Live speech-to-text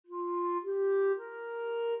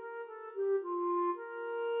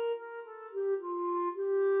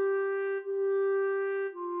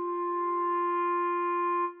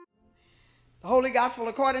Holy Gospel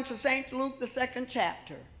according to St. Luke, the 2nd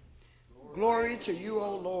chapter. Glory to you,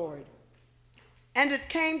 O Lord. And it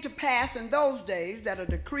came to pass in those days that a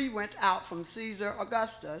decree went out from Caesar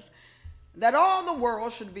Augustus that all the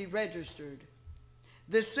world should be registered.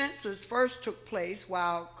 This census first took place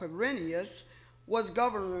while Quirinius was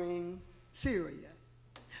governing Syria.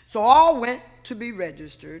 So all went to be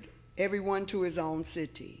registered, everyone to his own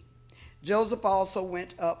city. Joseph also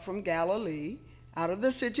went up from Galilee, out of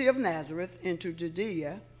the city of Nazareth into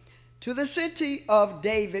Judea, to the city of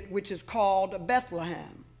David, which is called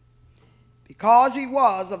Bethlehem, because he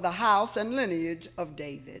was of the house and lineage of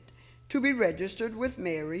David, to be registered with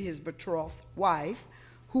Mary, his betrothed wife,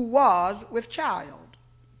 who was with child.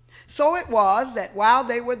 So it was that while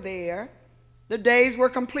they were there, the days were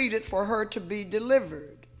completed for her to be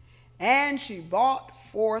delivered. And she brought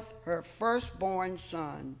forth her firstborn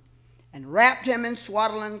son, and wrapped him in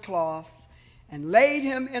swaddling cloths, and laid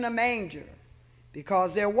him in a manger,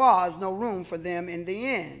 because there was no room for them in the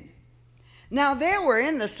inn. Now there were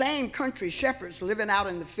in the same country shepherds living out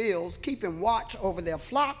in the fields, keeping watch over their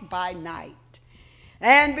flock by night.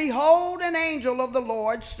 And behold, an angel of the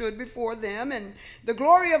Lord stood before them, and the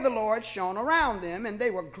glory of the Lord shone around them, and they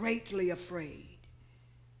were greatly afraid.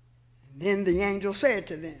 And then the angel said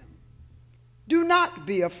to them, "Do not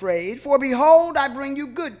be afraid, for behold, I bring you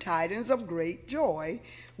good tidings of great joy,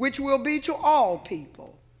 which will be to all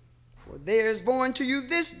people. For there is born to you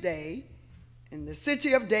this day in the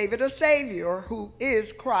city of David a Savior, who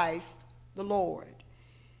is Christ the Lord.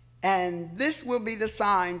 And this will be the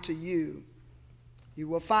sign to you. You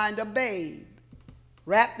will find a babe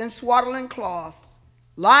wrapped in swaddling cloths,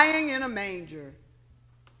 lying in a manger."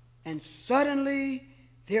 And suddenly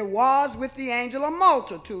there was with the angel a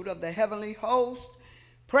multitude of the heavenly host,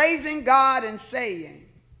 praising God and saying,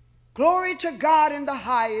 "Glory to God in the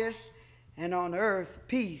highest, and on earth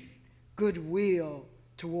peace, goodwill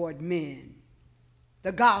toward men."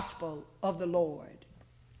 The gospel of the Lord.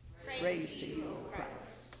 Praise to you, O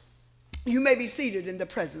Christ. You may be seated in the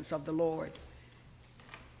presence of the Lord.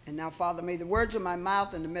 And now, Father, may the words of my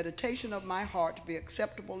mouth and the meditation of my heart be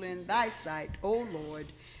acceptable in thy sight, O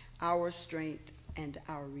Lord, our strength and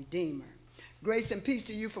our Redeemer. Grace and peace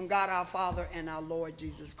to you from God our Father and our Lord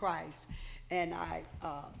Jesus Christ. And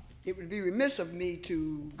it would be remiss of me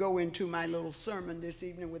to go into my little sermon this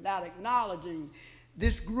evening without acknowledging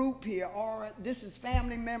this group here. Or this is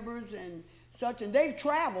family members and such, and they've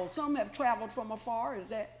traveled. Some have traveled from afar. Is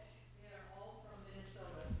that? They're all from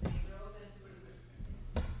Minnesota. They drove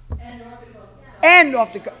in and North Dakota. And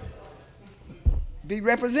North Dakota. Be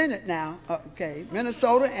represented now. Okay,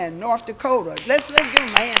 Minnesota and North Dakota. Let's give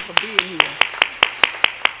them a hand for being here.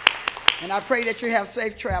 And I pray that you have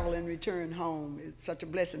safe travel and return home. It's such a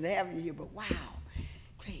blessing to have you here. But wow,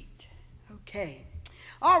 great. Okay.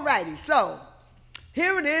 All righty. So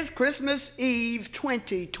here it is, Christmas Eve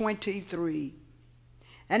 2023.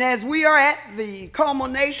 And as we are at the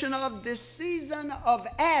culmination of this season of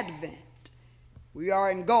Advent, we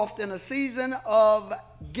are engulfed in a season of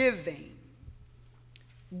giving.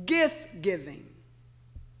 Gift giving.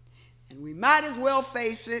 And we might as well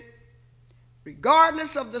face it,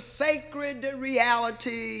 regardless of the sacred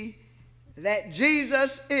reality that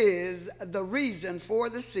Jesus is the reason for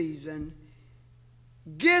the season.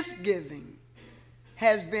 Gift giving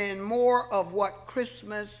has been more of what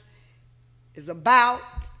Christmas is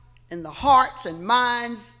about in the hearts and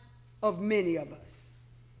minds of many of us.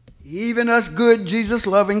 Even us good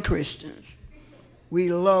Jesus-loving Christians. We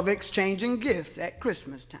love exchanging gifts at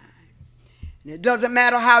Christmas time. And it doesn't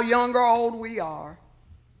matter how young or old we are,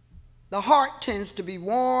 the heart tends to be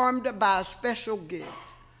warmed by a special gift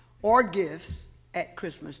or gifts at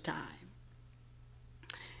Christmas time.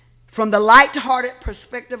 From the light-hearted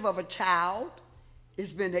perspective of a child,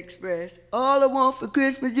 it's been expressed, "All I want for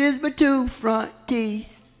Christmas is my 2 front teeth."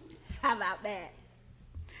 How about that?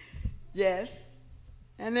 Yes.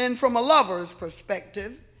 And then from a lover's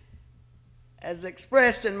perspective, as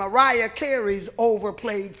expressed in Mariah Carey's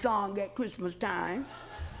overplayed song at Christmas time,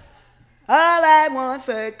 "All I want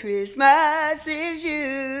for Christmas is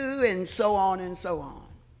you," and so on and so on.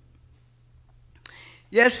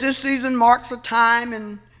 Yes, this season marks a time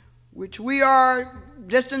in which we are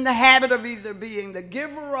just in the habit of either being the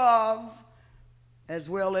giver of as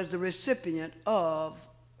well as the recipient of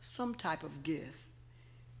some type of gift.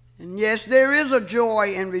 And yes, there is a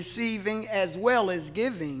joy in receiving as well as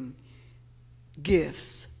giving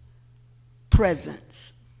gifts,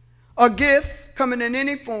 presents. A gift coming in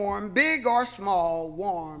any form, big or small,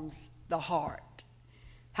 warms the heart.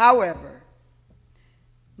 However,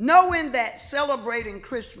 knowing that celebrating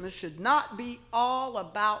Christmas should not be all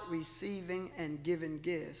about receiving and giving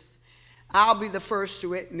gifts, I'll be the first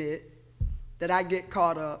to admit that I get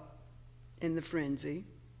caught up in the frenzy.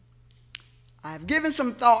 I've given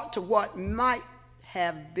some thought to what might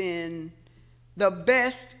have been the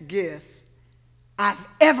best gift I've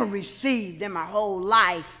ever received in my whole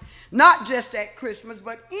life, not just at Christmas,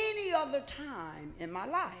 but any other time in my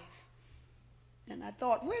life. And I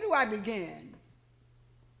thought, where do I begin?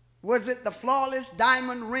 Was it the flawless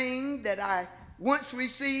diamond ring that I once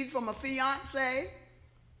received from a fiance?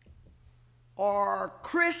 Or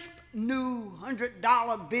crisp new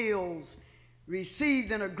 $100 bills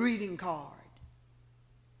received in a greeting card?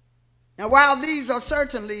 Now, while these are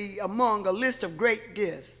certainly among a list of great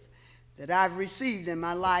gifts that I've received in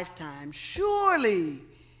my lifetime, surely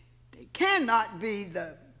they cannot be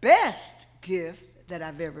the best gift that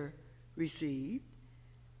I've ever received.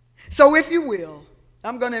 So if you will,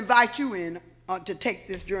 I'm going to invite you in to take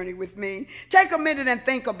this journey with me. Take a minute and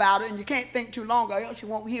think about it, and you can't think too long or else you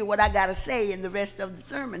won't hear what I got to say in the rest of the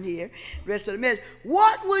sermon here, the rest of the message.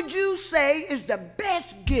 What would you say is the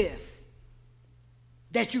best gift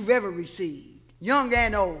that you've ever received, young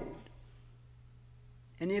and old?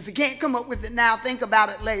 And if you can't come up with it now, think about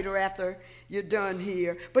it later after you're done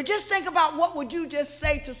here. But just think about what would you just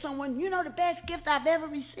say to someone, you know, the best gift I've ever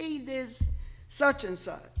received is such and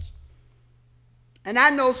such. And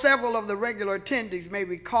I know several of the regular attendees may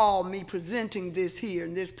recall me presenting this here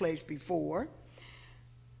in this place before.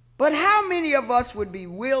 But how many of us would be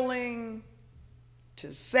willing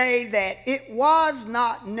to say that it was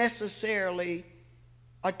not necessarily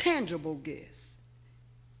a tangible gift?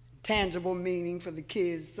 Tangible meaning for the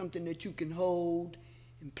kids, something that you can hold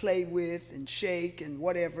and play with and shake and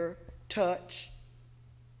whatever, touch.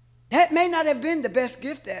 That may not have been the best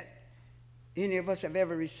gift that any of us have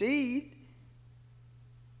ever received.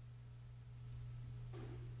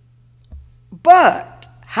 But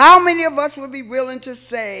how many of us would be willing to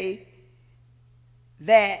say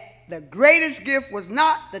that the greatest gift was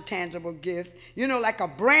not the tangible gift, you know, like a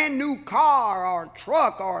brand new car or a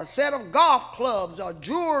truck or a set of golf clubs or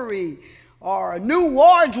jewelry or a new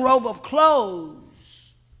wardrobe of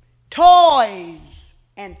clothes, toys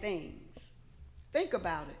and things? Think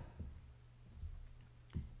about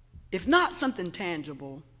it. If not something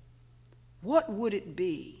tangible, what would it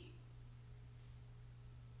be?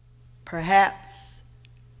 Perhaps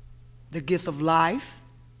the gift of life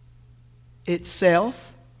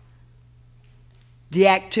itself, the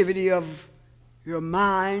activity of your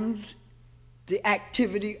minds, the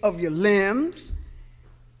activity of your limbs.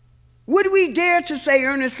 Would we dare to say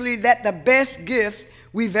earnestly that the best gift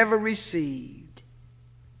we've ever received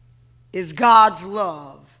is God's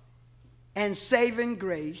love and saving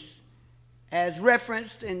grace, as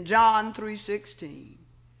referenced in John 3:16?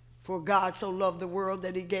 For God so loved the world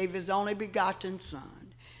that he gave his only begotten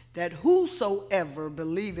Son, that whosoever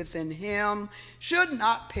believeth in him should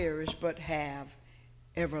not perish but have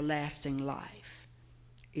everlasting life,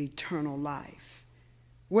 eternal life.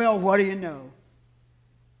 Well, what do you know?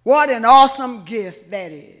 What an awesome gift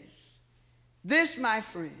that is. This, my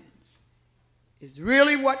friends, is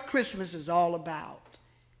really what Christmas is all about.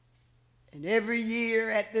 And every year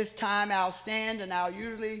at this time I'll stand and I'll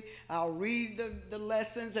read the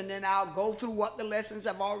lessons, and then I'll go through what the lessons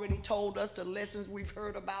have already told us, the lessons we've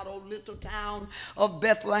heard about old little town of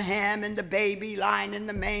Bethlehem and the baby lying in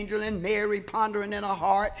the manger and Mary pondering in her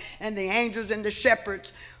heart and the angels and the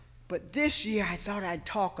shepherds. But this year I thought I'd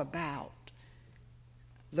talk about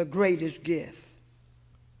the greatest gift.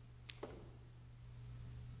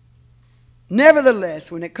 Nevertheless,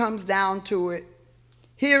 when it comes down to it,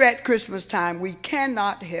 here at Christmas time, we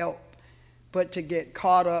cannot help but to get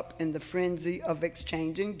caught up in the frenzy of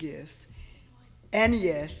exchanging gifts. And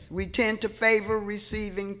yes, we tend to favor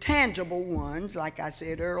receiving tangible ones, like I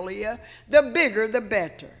said earlier. The bigger, the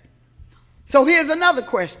better. So here's another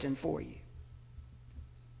question for you.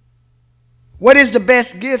 What is the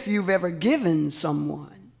best gift you've ever given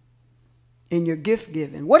someone in your gift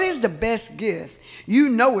giving? What is the best gift? You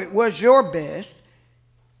know it was your best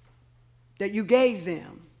that you gave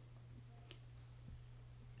them.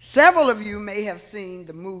 Several of you may have seen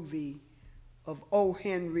the movie of O.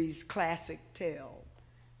 Henry's classic tale,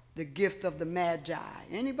 The Gift of the Magi.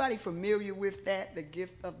 Anybody familiar with that, The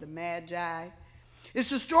Gift of the Magi?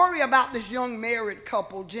 It's a story about this young married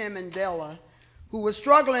couple, Jim and Della, who was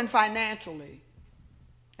struggling financially.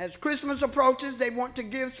 As Christmas approaches, they want to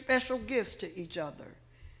give special gifts to each other,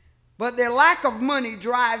 but their lack of money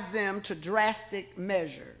drives them to drastic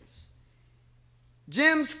measures.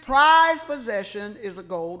 Jim's prized possession is a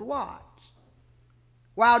gold watch,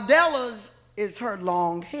 while Della's is her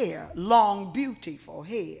long hair, long, beautiful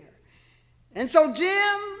hair. And so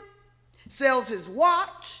Jim sells his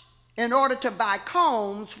watch in order to buy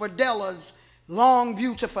combs for Della's long,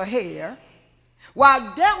 beautiful hair,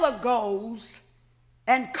 while Della goes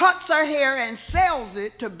and cuts her hair and sells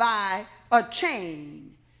it to buy a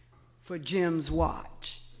chain for Jim's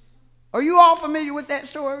watch. Are you all familiar with that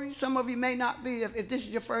story? Some of you may not be, if this is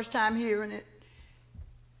your first time hearing it.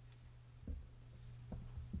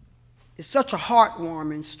 It's such a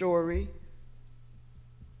heartwarming story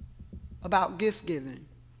about gift giving.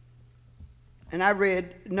 And I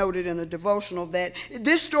noted in a devotional that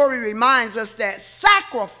this story reminds us that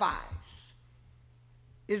sacrifice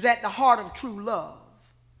is at the heart of true love.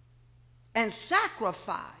 And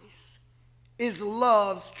sacrifice is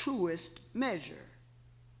love's truest measure.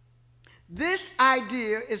 This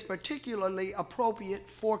idea is particularly appropriate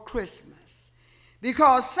for Christmas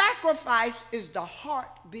because sacrifice is the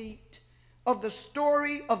heartbeat of the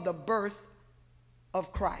story of the birth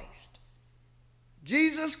of Christ.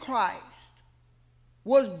 Jesus Christ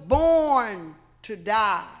was born to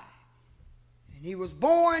die, and he was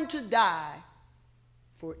born to die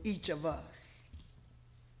for each of us.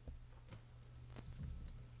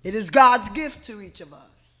 It is God's gift to each of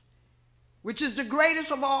us, which is the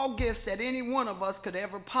greatest of all gifts that any one of us could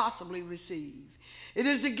ever possibly receive. It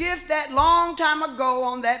is the gift that long time ago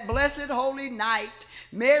on that blessed holy night,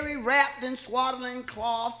 Mary wrapped in swaddling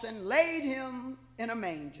cloths and laid him in a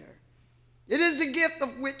manger. It is the gift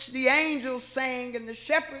of which the angels sang and the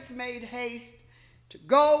shepherds made haste to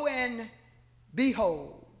go and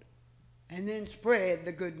behold and then spread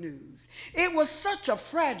the good news. It was such a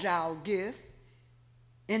fragile gift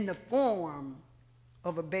in the form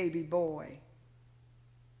of a baby boy,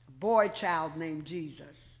 a boy child named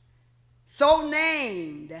Jesus, so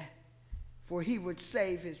named for he would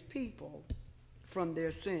save his people from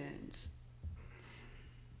their sins.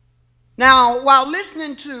 Now, while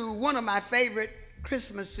listening to one of my favorite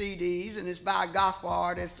Christmas CDs, and it's by a gospel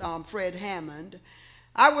artist, Fred Hammond,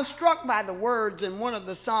 I was struck by the words in one of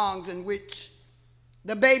the songs in which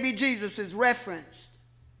the baby Jesus is referenced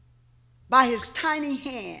by his tiny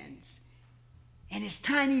hands and his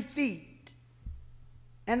tiny feet.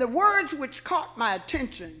 And the words which caught my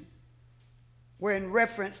attention were in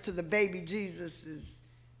reference to the baby Jesus's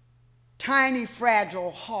tiny,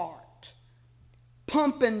 fragile heart,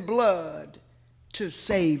 pumping blood to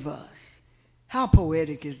save us. How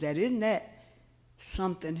poetic is that? Isn't that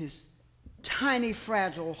something? His tiny,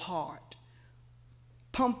 fragile heart,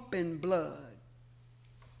 pumping blood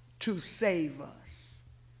to save us.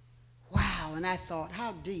 Wow, and I thought,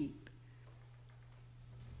 how deep.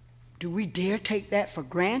 Do we dare take that for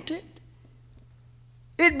granted?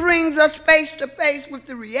 It brings us face to face with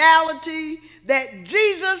the reality that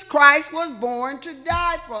Jesus Christ was born to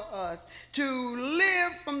die for us, to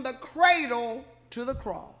live from the cradle to the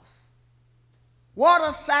cross. What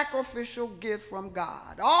a sacrificial gift from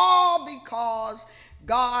God, all because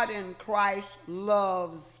God in Christ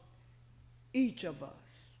loves each of us.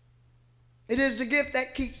 It is the gift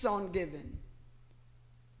that keeps on giving.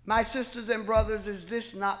 My sisters and brothers, is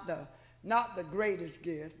this not the greatest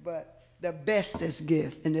gift, but the bestest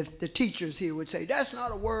gift? And if the teachers here would say, that's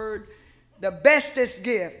not a word, the bestest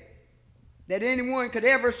gift that anyone could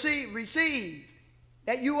ever receive,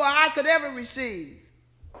 that you or I could ever receive.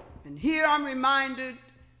 And here I'm reminded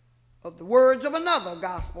of the words of another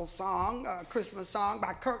gospel song, a Christmas song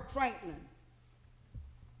by Kirk Franklin.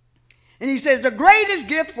 And he says, the greatest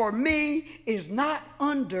gift for me is not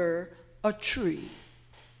under a tree,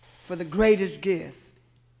 for the greatest gift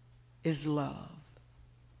is love.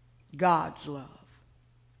 God's love.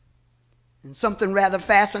 And something rather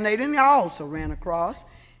fascinating I also ran across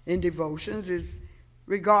in devotions is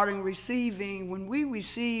regarding receiving, when we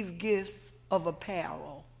receive gifts of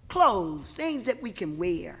apparel, clothes, things that we can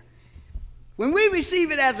wear. When we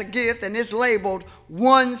receive it as a gift and it's labeled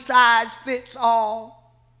one size fits all,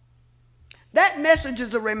 that message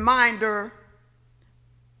is a reminder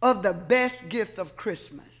of the best gift of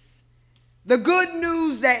Christmas. The good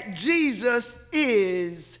news that Jesus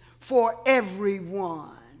is for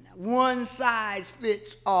everyone. One size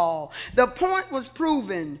fits all. The point was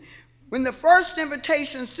proven when the first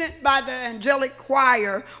invitation sent by the angelic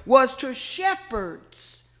choir was to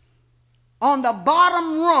shepherds on the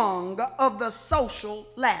bottom rung of the social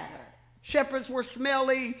ladder. Shepherds were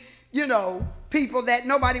smelly, people that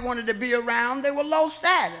nobody wanted to be around. They were low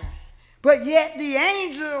status. But yet the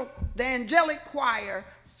angelic choir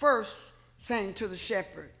first sang to the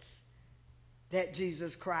shepherds that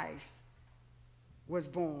Jesus Christ was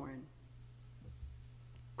born.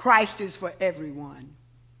 Christ is for everyone,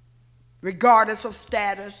 regardless of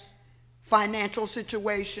status, financial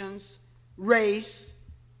situations, race,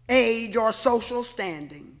 age, or social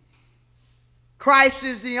standing. Christ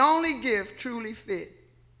is the only gift truly fit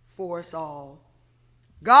for us all.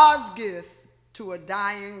 God's gift to a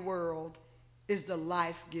dying world is the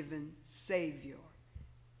life-giving Savior,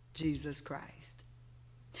 Jesus Christ.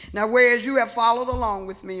 Now, whereas you have followed along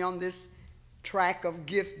with me on this track of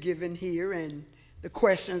gift giving here and the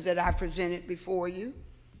questions that I presented before you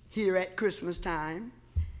here at Christmas time,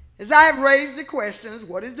 as I have raised the questions,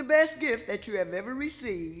 what is the best gift that you have ever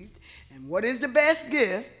received, and what is the best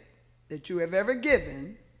gift that you have ever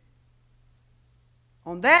given?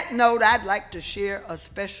 On that note, I'd like to share a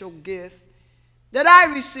special gift that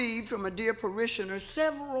I received from a dear parishioner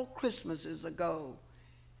several Christmases ago.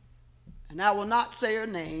 And I will not say her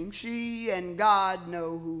name. She and God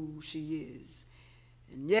know who she is.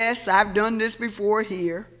 And yes, I've done this before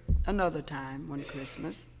here, another time, one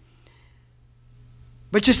Christmas.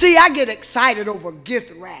 But you see, I get excited over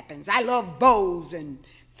gift wrappings. I love bows and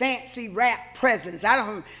fancy wrap presents. I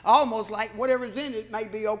don't almost like whatever's in it may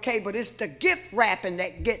be okay, but it's the gift wrapping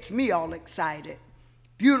that gets me all excited.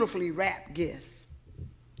 Beautifully wrapped gifts.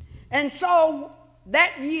 And so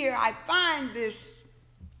that year I find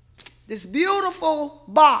this beautiful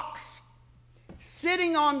box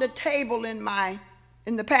sitting on the table in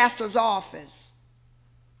the pastor's office.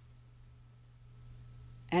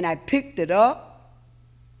 And I picked it up.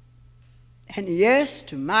 And yes,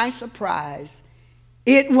 to my surprise,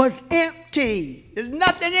 it was empty. There's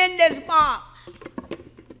nothing in this box.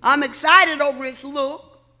 I'm excited over its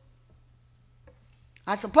look.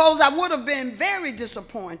 I suppose I would have been very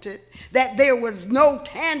disappointed that there was no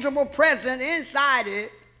tangible present inside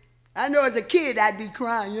it. I know as a kid I'd be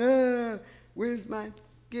crying, where's my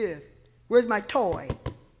gift? Where's my toy?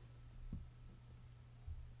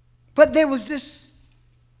 But there was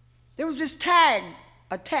this tag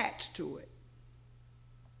attached to it.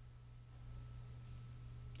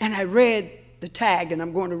 And I read the tag, and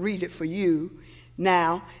I'm going to read it for you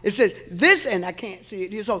now. It says, this, and I can't see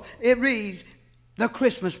it here, so it reads, the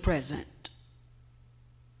Christmas present.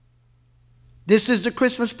 This is the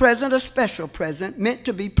Christmas present, a special present meant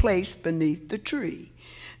to be placed beneath the tree,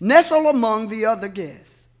 nestled among the other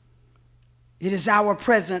gifts. It is our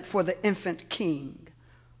present for the infant king,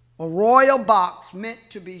 a royal box meant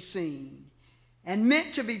to be seen and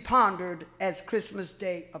meant to be pondered as Christmas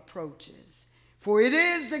Day approaches. For it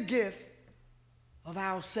is the gift of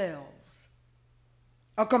ourselves,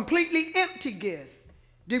 a completely empty gift,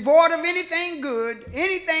 devoid of anything good,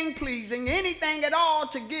 anything pleasing, anything at all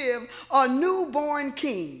to give a newborn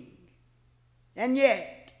king. And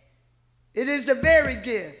yet, it is the very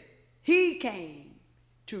gift he came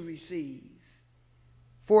to receive.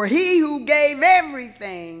 For he who gave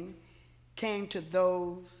everything came to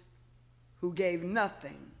those who gave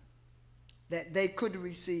nothing, that they could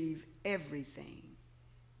receive everything,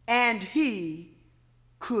 and he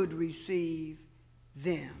could receive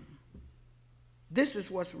them. This is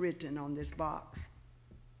what's written on this box.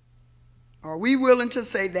 Are we willing to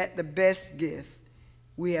say that the best gift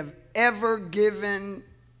we have ever given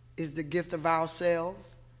is the gift of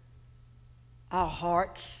ourselves, our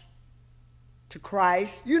hearts to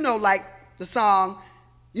Christ? You know, like the song,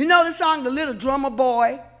 The Little Drummer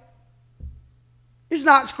Boy? It's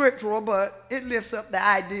not scriptural, but it lifts up the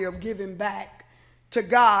idea of giving back to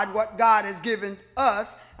God what God has given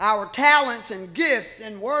us, our talents and gifts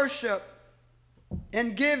and worship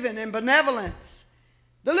and giving and benevolence.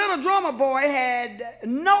 The little drummer boy had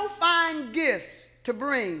no fine gifts to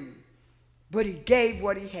bring, but he gave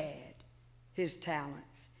what he had, his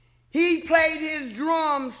talents. He played his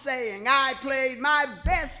drum saying, I played my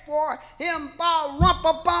best for him,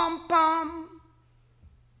 ba-rumpa-pum-pum.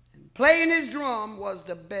 Playing his drum was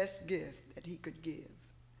the best gift that he could give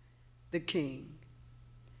the king.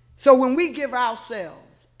 So when we give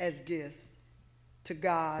ourselves as gifts to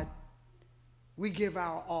God, we give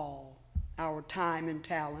our all, our time and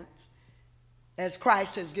talents, as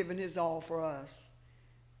Christ has given his all for us.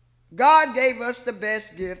 God gave us the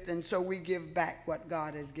best gift, and so we give back what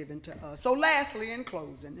God has given to us. So lastly, in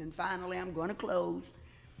closing, and finally I'm going to close,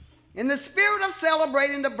 in the spirit of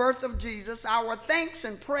celebrating the birth of Jesus, our thanks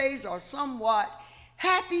and praise are somewhat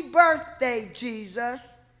happy birthday, Jesus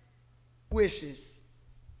wishes.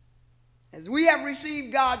 As we have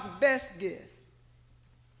received God's best gift,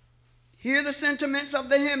 hear the sentiments of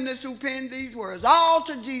the hymnist who penned these words. All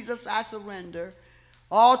to Jesus I surrender,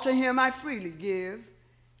 all to him I freely give.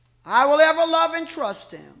 I will ever love and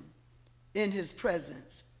trust him, in his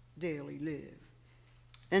presence daily live.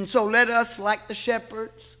 And so let us, like the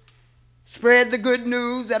shepherds, spread the good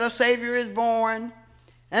news that a Savior is born,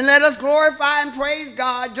 and let us glorify and praise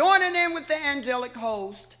God, joining in with the angelic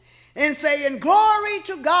host in saying, glory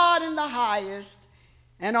to God in the highest,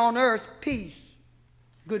 and on earth peace,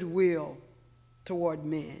 goodwill toward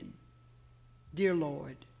men. Dear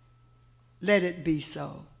Lord, let it be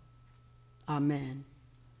so. Amen.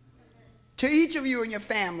 To each of you and your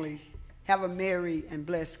families, have a merry and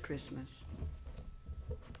blessed Christmas.